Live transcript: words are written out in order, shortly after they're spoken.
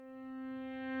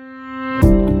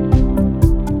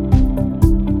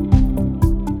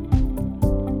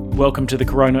welcome to the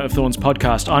Corona of Thorns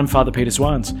podcast. I'm Father Peter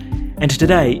Swans, and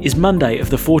today is Monday of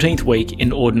the 14th week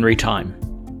in Ordinary Time.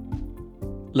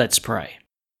 Let's pray.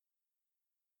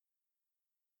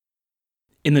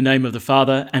 In the name of the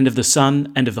Father, and of the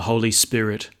Son, and of the Holy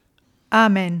Spirit.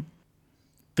 Amen.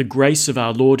 The grace of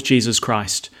our Lord Jesus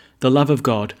Christ, the love of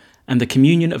God, and the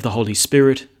communion of the Holy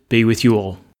Spirit be with you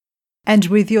all. And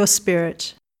with your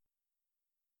spirit.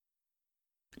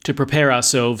 To prepare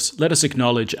ourselves, let us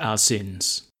acknowledge our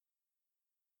sins.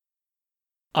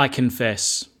 I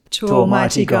confess To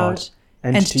Almighty God,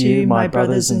 and to you, my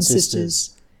brothers and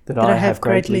sisters, that I have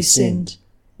greatly sinned,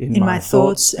 in my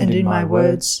thoughts and in my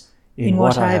words, in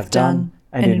what I have done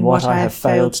and in what I have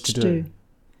failed to do,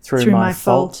 through my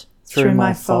fault, through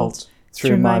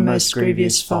my most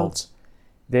grievous fault.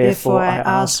 Therefore I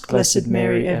ask Blessed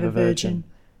Mary, ever Virgin,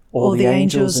 all the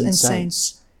angels and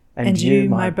saints, and you,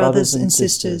 my brothers and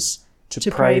sisters, to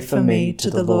pray for me to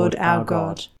the Lord our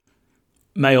God.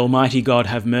 May Almighty God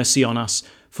have mercy on us,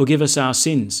 forgive us our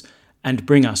sins, and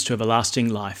bring us to everlasting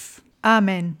life.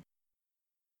 Amen.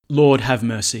 Lord, have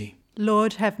mercy.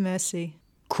 Lord, have mercy.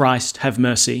 Christ, have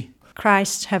mercy.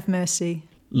 Christ, have mercy.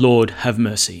 Lord, have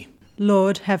mercy.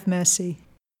 Lord, have mercy.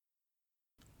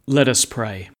 Let us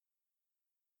pray.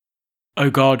 O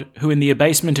God, who in the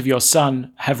abasement of your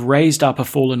Son have raised up a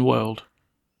fallen world,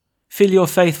 fill your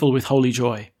faithful with holy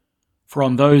joy, for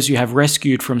on those you have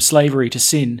rescued from slavery to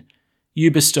sin, you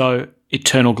bestow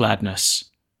eternal gladness.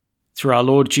 Through our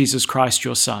Lord Jesus Christ,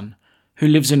 your Son, who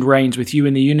lives and reigns with you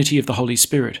in the unity of the Holy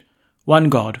Spirit, one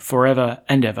God, forever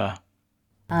and ever.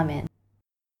 Amen.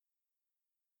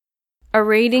 A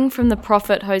reading from the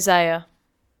prophet Hosea.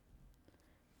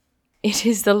 It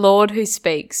is the Lord who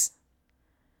speaks.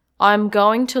 I am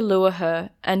going to lure her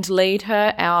and lead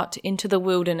her out into the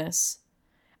wilderness,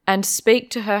 and speak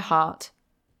to her heart.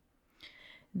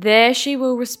 There she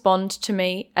will respond to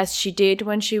me as she did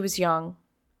when she was young,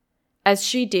 as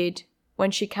she did when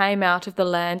she came out of the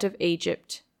land of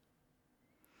Egypt.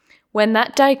 When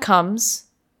that day comes,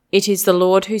 it is the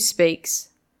Lord who speaks.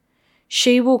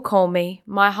 She will call me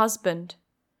my husband.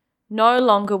 No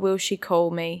longer will she call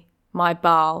me my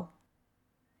Baal.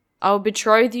 I will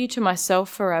betroth you to myself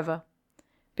forever,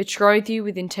 betroth you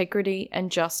with integrity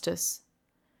and justice,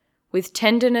 with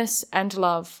tenderness and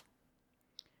love.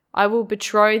 I will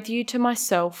betroth you to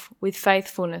myself with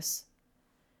faithfulness,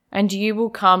 and you will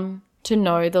come to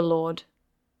know the Lord.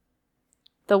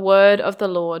 The word of the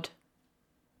Lord.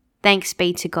 Thanks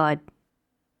be to God.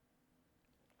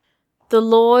 The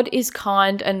Lord is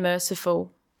kind and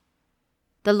merciful.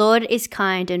 The Lord is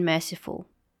kind and merciful.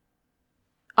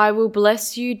 I will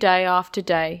bless you day after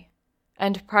day,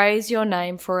 and praise your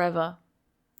name forever.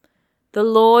 The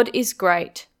Lord is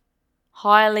great,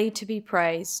 highly to be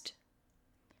praised.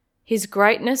 His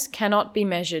greatness cannot be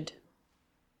measured.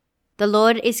 The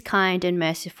Lord is kind and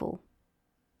merciful.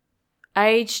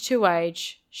 Age to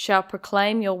age shall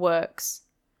proclaim your works,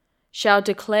 shall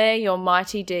declare your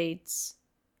mighty deeds,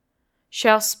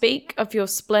 shall speak of your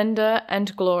splendour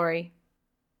and glory.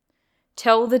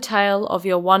 Tell the tale of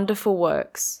your wonderful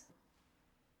works.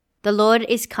 The Lord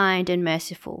is kind and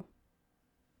merciful.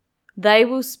 They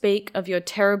will speak of your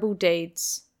terrible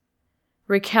deeds,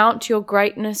 recount your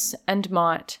greatness and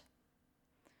might.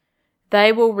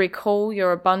 They will recall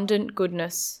your abundant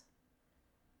goodness.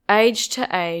 Age to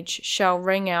age shall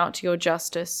ring out your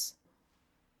justice.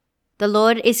 The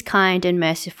Lord is kind and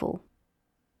merciful.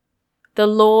 The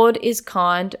Lord is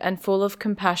kind and full of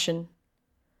compassion,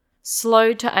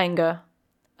 slow to anger,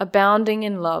 abounding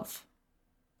in love.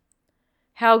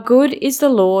 How good is the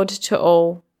Lord to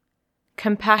all,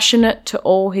 compassionate to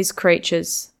all his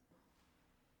creatures.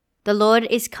 The Lord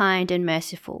is kind and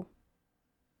merciful.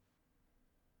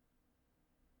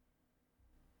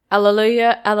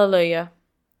 Alleluia, alleluia.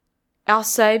 Our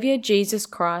Saviour Jesus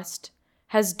Christ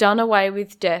has done away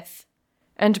with death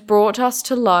and brought us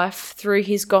to life through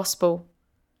his gospel.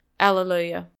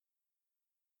 Alleluia.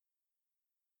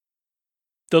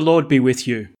 The Lord be with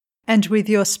you. And with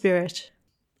your spirit.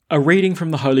 A reading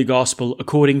from the Holy Gospel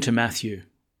according to Matthew.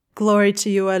 Glory to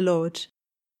you, O Lord.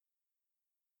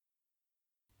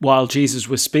 While Jesus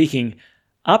was speaking,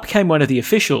 up came one of the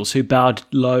officials who bowed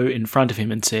low in front of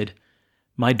him and said,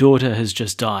 "My daughter has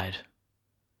just died.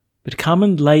 But come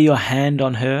and lay your hand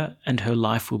on her, and her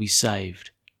life will be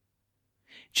saved."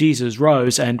 Jesus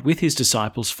rose and with his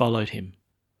disciples followed him.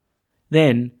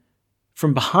 Then,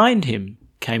 from behind him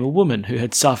came a woman who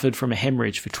had suffered from a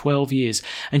hemorrhage for 12 years,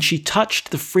 and she touched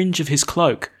the fringe of his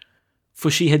cloak, for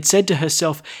she had said to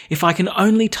herself, "If I can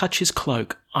only touch his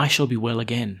cloak, I shall be well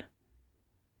again."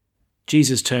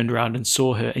 Jesus turned around and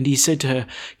saw her, and he said to her,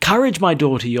 "Courage, my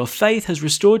daughter, your faith has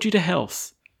restored you to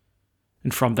health."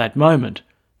 And from that moment,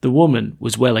 the woman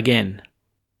was well again.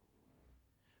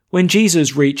 When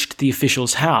Jesus reached the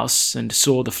official's house and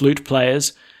saw the flute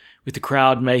players, with the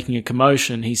crowd making a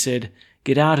commotion, he said,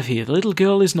 "Get out of here, the little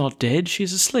girl is not dead, she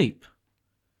is asleep."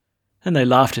 And they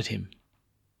laughed at him.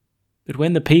 But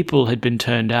when the people had been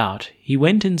turned out, he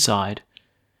went inside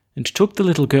and took the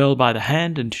little girl by the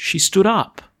hand, and she stood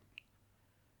up.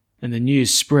 And the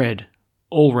news spread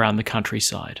all round the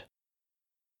countryside.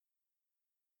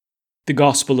 The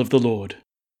Gospel of the Lord.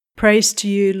 Praise to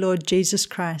you, Lord Jesus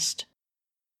Christ.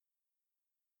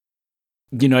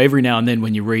 You know, every now and then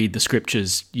when you read the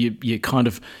scriptures, you kind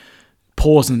of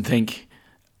pause and think,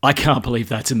 I can't believe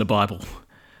that's in the Bible.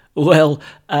 Well,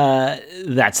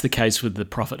 that's the case with the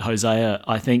prophet Hosea,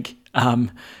 I think.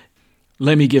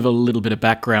 Let me give a little bit of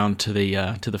background to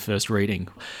the first reading.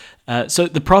 So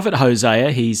the prophet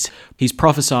Hosea, he's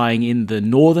prophesying in the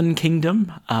northern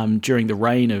kingdom during the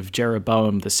reign of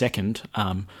Jeroboam II,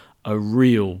 a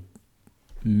real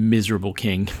miserable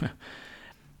king.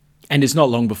 And it's not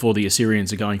long before the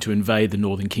Assyrians are going to invade the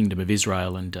northern kingdom of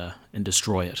Israel and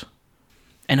destroy it.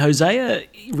 And Hosea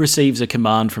receives a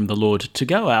command from the Lord to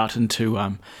go out and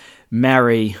to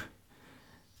marry,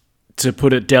 to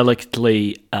put it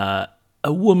delicately, a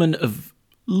woman of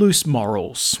loose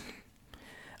morals.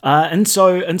 And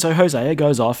so Hosea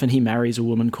goes off and he marries a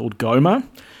woman called Gomer,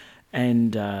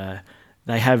 and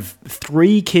they have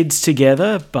 3 kids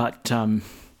together, but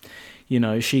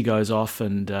she goes off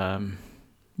and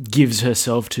gives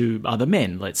herself to other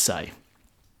men, let's say.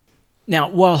 Now,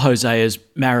 while Hosea's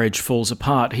marriage falls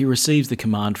apart, he receives the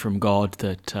command from God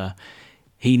that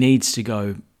he needs to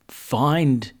go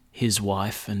find his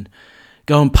wife and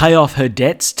go and pay off her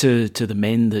debts to the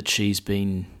men that she's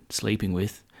been sleeping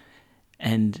with,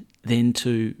 and then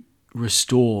to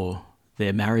restore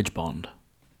their marriage bond.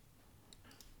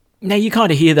 Now, you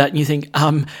kind of hear that and you think,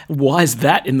 why is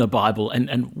that in the Bible?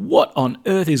 And what on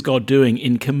earth is God doing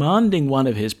in commanding one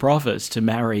of his prophets to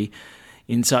marry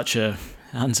in such a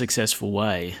unsuccessful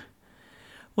way?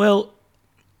 Well,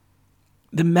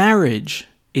 the marriage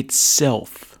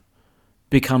itself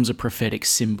becomes a prophetic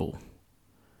symbol.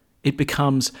 It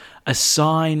becomes a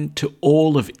sign to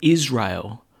all of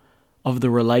Israel of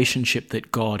the relationship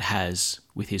that God has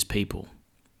with his people.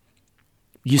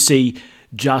 You see,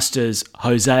 just as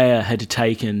Hosea had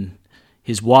taken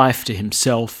his wife to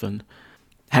himself and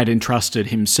had entrusted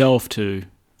himself to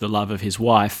the love of his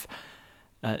wife,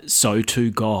 so too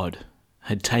God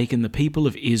had taken the people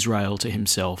of Israel to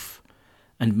himself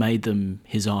and made them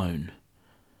his own,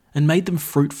 and made them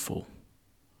fruitful.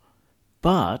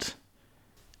 But,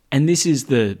 and this is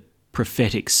the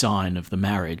prophetic sign of the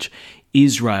marriage,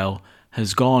 Israel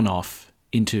has gone off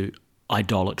into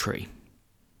idolatry.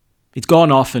 It's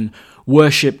gone off and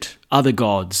worshipped other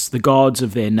gods, the gods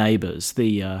of their neighbours,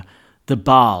 the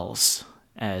Baals,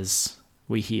 as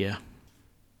we hear.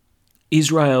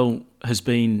 Israel has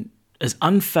been as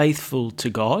unfaithful to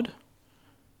God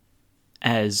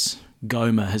as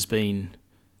Gomer has been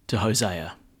to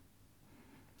Hosea.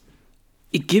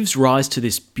 It gives rise to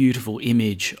this beautiful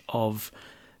image of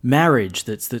marriage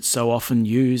that's so often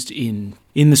used in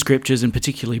the scriptures, and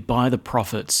particularly by the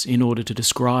prophets, in order to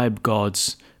describe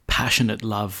God's passionate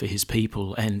love for his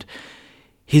people and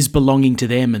his belonging to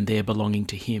them and their belonging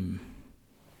to him.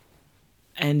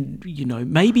 And,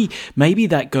 maybe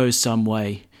that goes some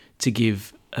way to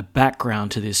give a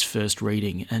background to this first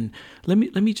reading. And let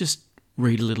me just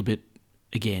read a little bit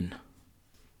again.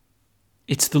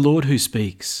 It's the Lord who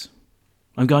speaks.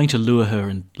 I'm going to lure her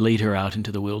and lead her out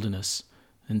into the wilderness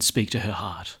and speak to her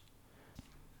heart.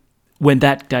 When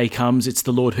that day comes, it's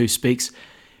the Lord who speaks.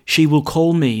 She will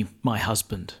call me my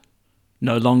husband.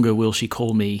 No longer will she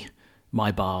call me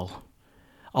my Baal.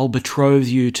 I'll betroth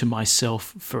you to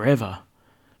myself forever.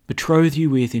 Betroth you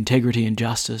with integrity and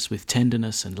justice, with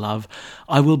tenderness and love.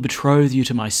 I will betroth you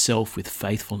to myself with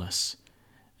faithfulness,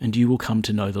 and you will come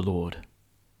to know the Lord.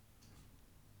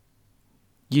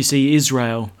 You see,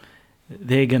 Israel,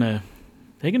 they're going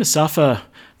to suffer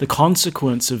the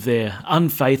consequence of their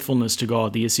unfaithfulness to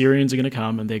God. The Assyrians are going to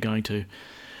come and they're going to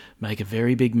make a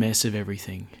very big mess of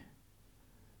everything.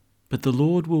 But the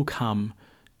Lord will come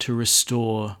to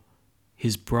restore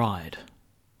his bride.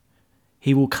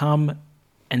 He will come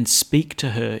and speak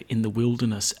to her in the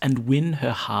wilderness and win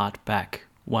her heart back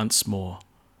once more.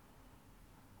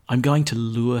 I'm going to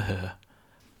lure her.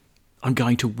 I'm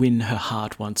going to win her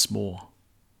heart once more.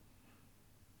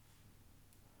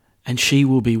 And she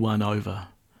will be won over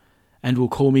and will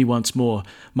call me once more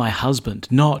my husband,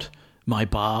 not my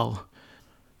Baal,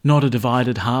 not a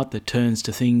divided heart that turns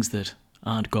to things that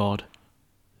aren't God,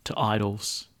 to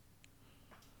idols.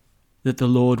 that the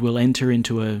Lord will enter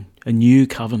into a new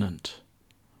covenant.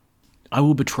 I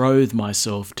will betroth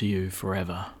myself to you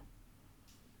forever.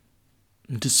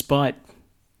 And despite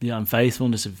the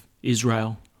unfaithfulness of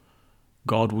Israel,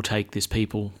 God will take this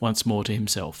people once more to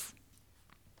himself.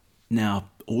 Now,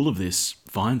 all of this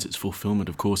finds its fulfillment,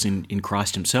 of course, in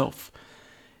Christ himself.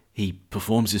 He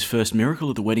performs his first miracle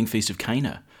at the wedding feast of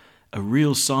Cana, a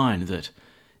real sign that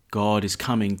God is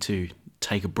coming to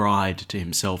take a bride to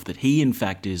himself, that he in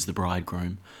fact is the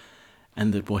bridegroom,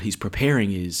 and that what he's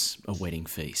preparing is a wedding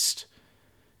feast.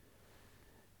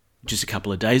 Just a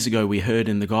couple of days ago, we heard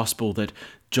in the Gospel that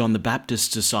John the Baptist's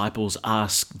disciples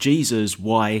asked Jesus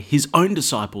why his own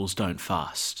disciples don't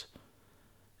fast.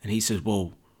 And he said,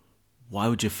 well, why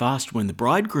would you fast when the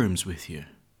bridegroom's with you?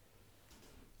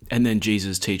 And then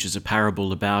Jesus teaches a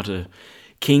parable about a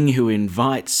king who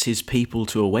invites his people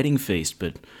to a wedding feast,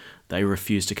 but they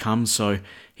refuse to come, so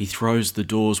he throws the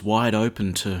doors wide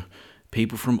open to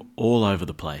people from all over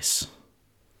the place.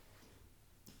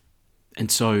 And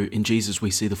so in Jesus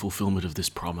we see the fulfillment of this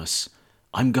promise.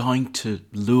 I'm going to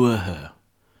lure her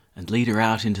and lead her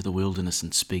out into the wilderness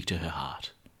and speak to her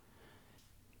heart.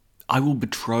 I will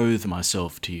betroth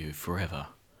myself to you forever.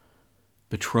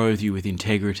 Betroth you with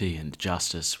integrity and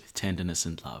justice, with tenderness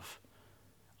and love.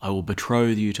 I will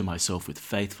betroth you to myself with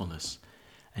faithfulness,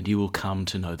 and you will come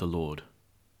to know the Lord.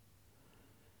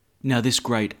 Now this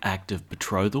great act of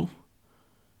betrothal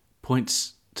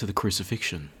points to the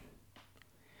crucifixion.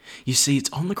 You see,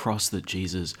 it's on the cross that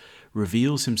Jesus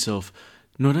reveals himself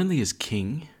not only as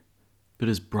king, but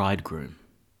as bridegroom.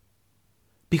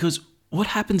 Because what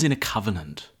happens in a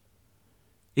covenant?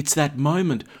 It's that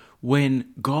moment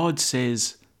when God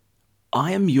says,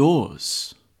 I am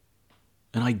yours,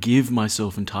 and I give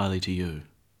myself entirely to you.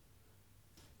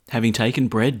 Having taken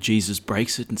bread, Jesus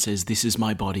breaks it and says, this is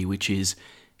my body which is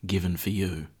given for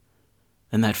you.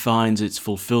 And that finds its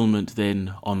fulfillment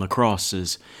then on the cross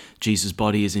as Jesus'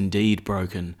 body is indeed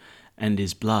broken and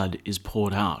his blood is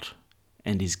poured out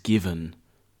and is given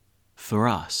for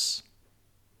us.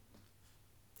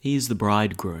 He is the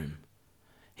bridegroom.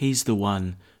 He's the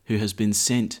one who has been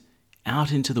sent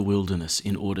out into the wilderness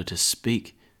in order to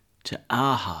speak to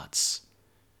our hearts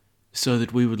so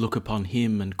that we would look upon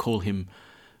him and call him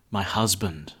my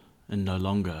husband and no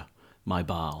longer my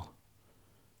Baal.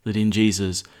 That in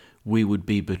Jesus we would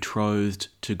be betrothed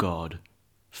to God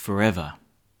forever.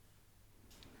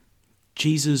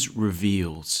 Jesus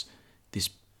reveals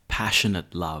this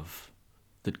passionate love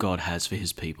that God has for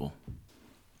his people.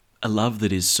 A love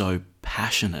that is so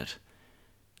passionate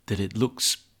that it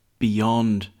looks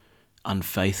beyond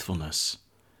unfaithfulness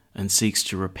and seeks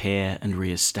to repair and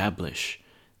re-establish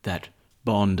that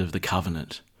bond of the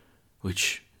covenant,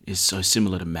 which is so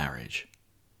similar to marriage.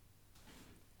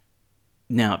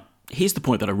 Now, here's the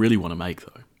point that I really want to make,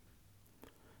 though.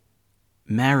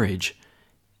 Marriage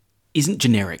isn't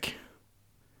generic.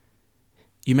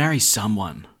 You marry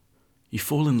someone. You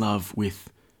fall in love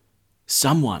with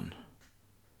someone.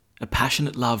 A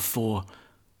passionate love for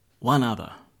one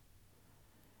other.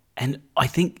 And I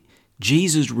think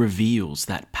Jesus reveals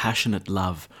that passionate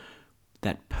love,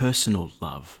 that personal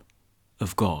love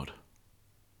of God.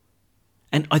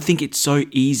 And I think it's so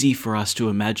easy for us to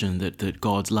imagine that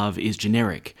God's love is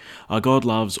generic. God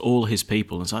loves all his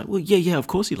people. And it's like, well, yeah, of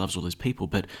course he loves all his people,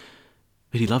 but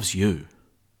he loves you.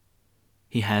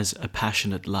 He has a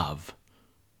passionate love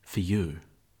for you.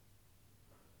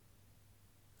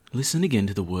 Listen again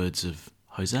to the words of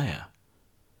Hosea.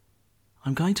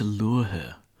 I'm going to lure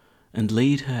her and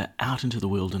lead her out into the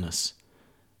wilderness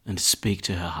and speak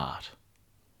to her heart.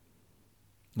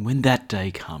 And when that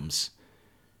day comes,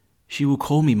 she will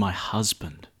call me my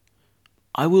husband.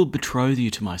 I will betroth you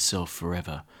to myself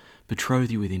forever,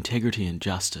 betroth you with integrity and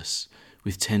justice,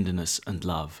 with tenderness and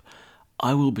love.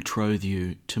 I will betroth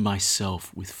you to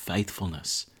myself with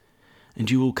faithfulness, and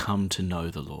you will come to know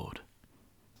the Lord.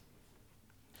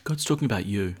 God's talking about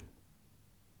you.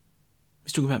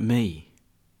 He's talking about me.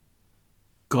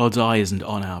 God's eye isn't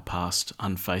on our past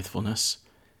unfaithfulness,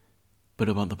 but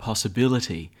on the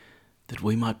possibility that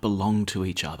we might belong to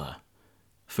each other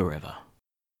forever.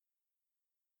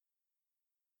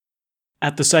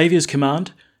 At the Saviour's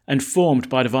command, and formed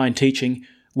by divine teaching,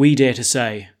 we dare to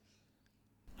say,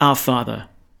 Our Father,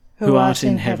 who art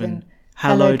in heaven,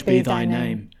 hallowed be thy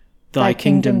name. Thy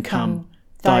kingdom come,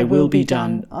 thy will be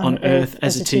done, on earth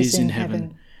as it is in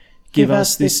heaven. Give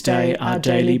us this day our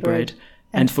daily bread,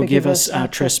 and forgive us our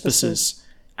trespasses,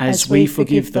 as we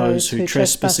forgive those who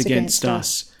trespass against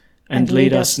us. And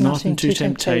lead us not into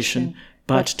temptation,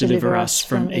 but deliver us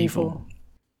from evil.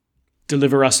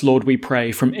 Deliver us, Lord, we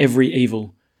pray, from every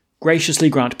evil. Graciously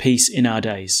grant peace in our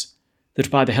days.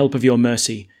 that by the help of your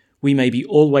mercy we may be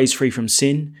always free from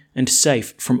sin and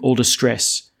safe from all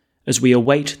distress, as we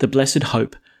await the blessed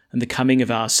hope and the coming of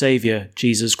our Saviour,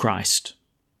 Jesus Christ.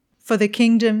 For the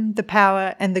kingdom, the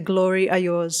power, and the glory are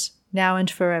yours, now and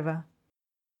forever.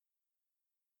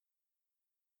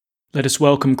 Let us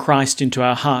welcome Christ into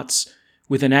our hearts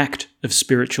with an act of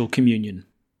spiritual communion.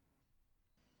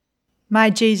 My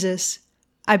Jesus,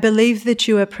 I believe that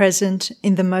you are present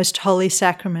in the most holy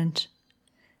sacrament.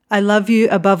 I love you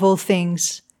above all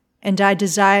things, and I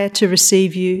desire to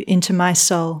receive you into my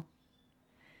soul.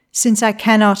 Since I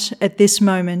cannot, at this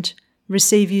moment,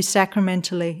 receive you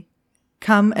sacramentally,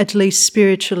 come at least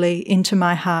spiritually into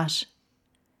my heart.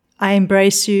 I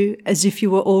embrace you as if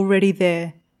you were already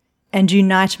there, and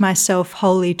unite myself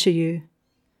wholly to you.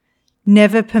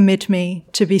 Never permit me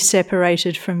to be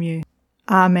separated from you.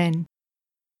 Amen.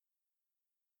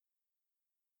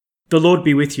 The Lord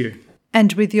be with you.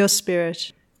 And with your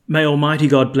spirit. May Almighty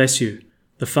God bless you,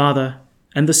 the Father,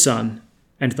 and the Son,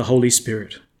 and the Holy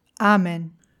Spirit.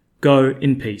 Amen. Go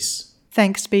in peace.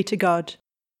 Thanks be to God.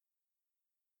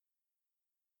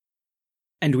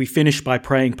 And we finish by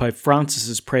praying Pope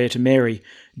Francis's prayer to Mary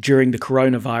during the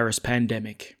coronavirus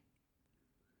pandemic.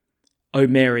 O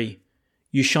Mary,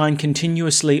 you shine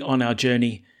continuously on our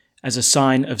journey as a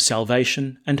sign of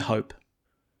salvation and hope.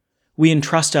 We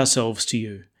entrust ourselves to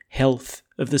you, health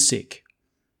of the sick.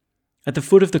 At the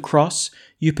foot of the cross,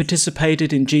 you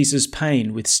participated in Jesus'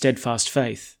 pain with steadfast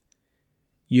faith.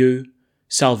 You,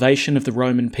 salvation of the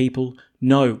Roman people,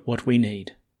 know what we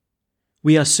need.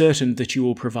 We are certain that you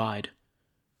will provide,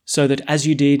 so that as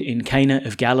you did in Cana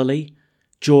of Galilee,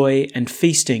 joy and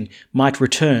feasting might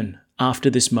return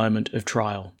after this moment of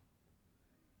trial.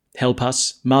 Help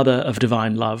us, Mother of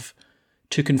Divine Love,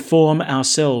 to conform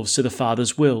ourselves to the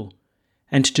Father's will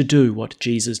and to do what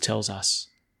Jesus tells us.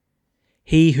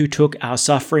 He who took our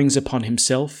sufferings upon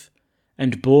himself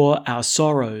and bore our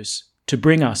sorrows to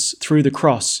bring us through the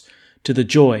cross to the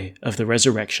joy of the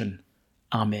resurrection.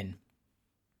 Amen.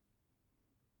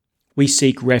 We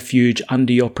seek refuge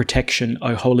under your protection,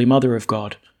 O Holy Mother of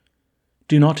God.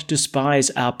 Do not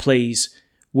despise our pleas,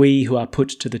 we who are put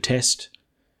to the test,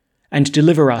 and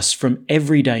deliver us from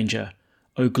every danger,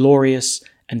 O glorious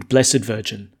and blessed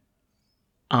Virgin.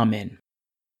 Amen.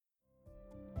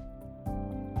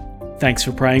 Thanks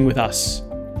for praying with us,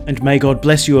 and may God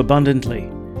bless you abundantly,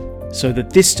 so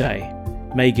that this day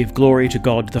may give glory to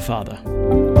God the Father.